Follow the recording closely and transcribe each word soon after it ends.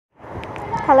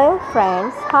Hello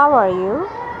friends, how are you?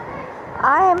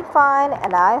 I am fine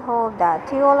and I hope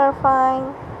that you all are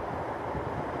fine.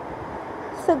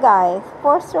 So guys,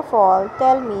 first of all,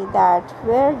 tell me that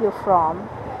where you from?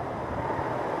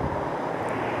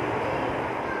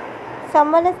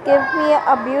 Someone has given me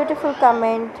a beautiful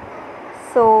comment,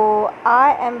 so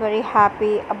I am very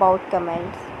happy about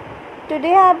comments.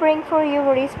 Today I bring for you a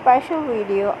very special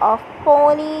video of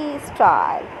pony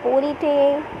style,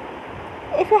 ponytail.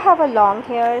 If you have a long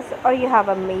hairs or you have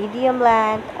a medium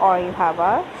length or you have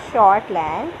a short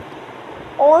length,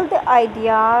 all the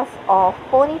ideas of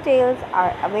ponytails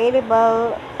are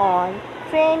available on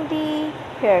trendy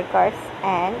haircuts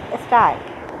and style.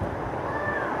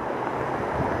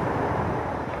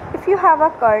 If you have a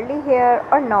curly hair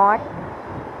or not,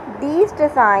 these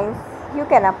designs you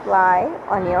can apply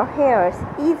on your hairs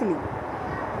easily.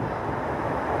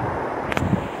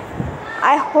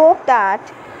 I hope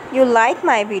that you like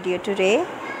my video today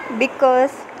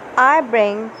because I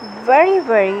bring very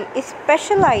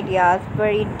special ideas,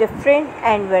 very different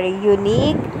and very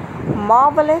unique,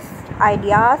 marvelous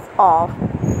ideas of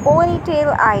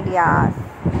ponytail ideas.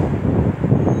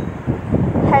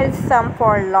 Here's some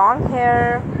for long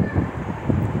hair,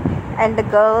 and the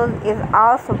girl is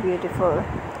also beautiful.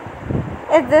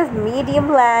 Is this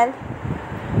medium length?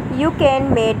 You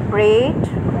can make braid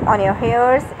on your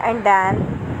hairs and then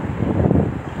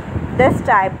this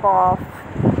type of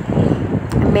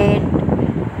made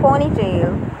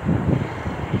ponytail.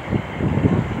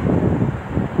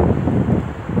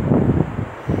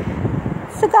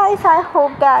 So guys, I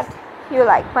hope that you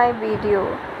like my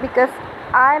video because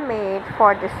I made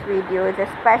for this video is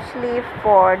especially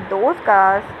for those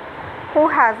girls who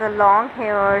has a long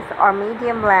hairs or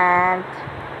medium length.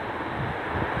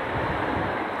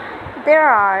 There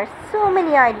are so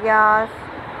many ideas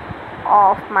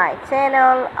of my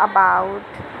channel about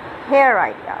hair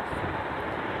ideas,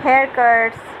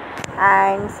 haircuts,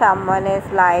 and someone is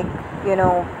like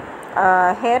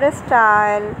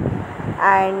hairstyle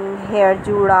and hair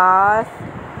judas,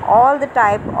 all the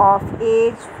type of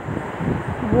age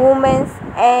women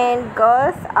and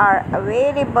girls are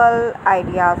available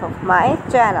ideas of my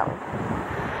channel.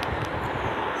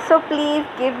 So please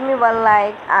give me one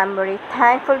like. I'm very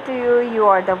thankful to you. You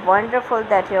are the wonderful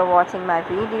that you're watching my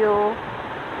video.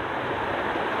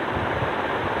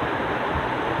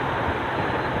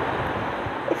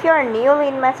 If you are new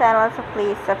in my channel, so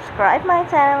please subscribe my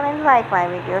channel and like my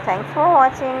video. Thanks for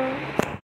watching.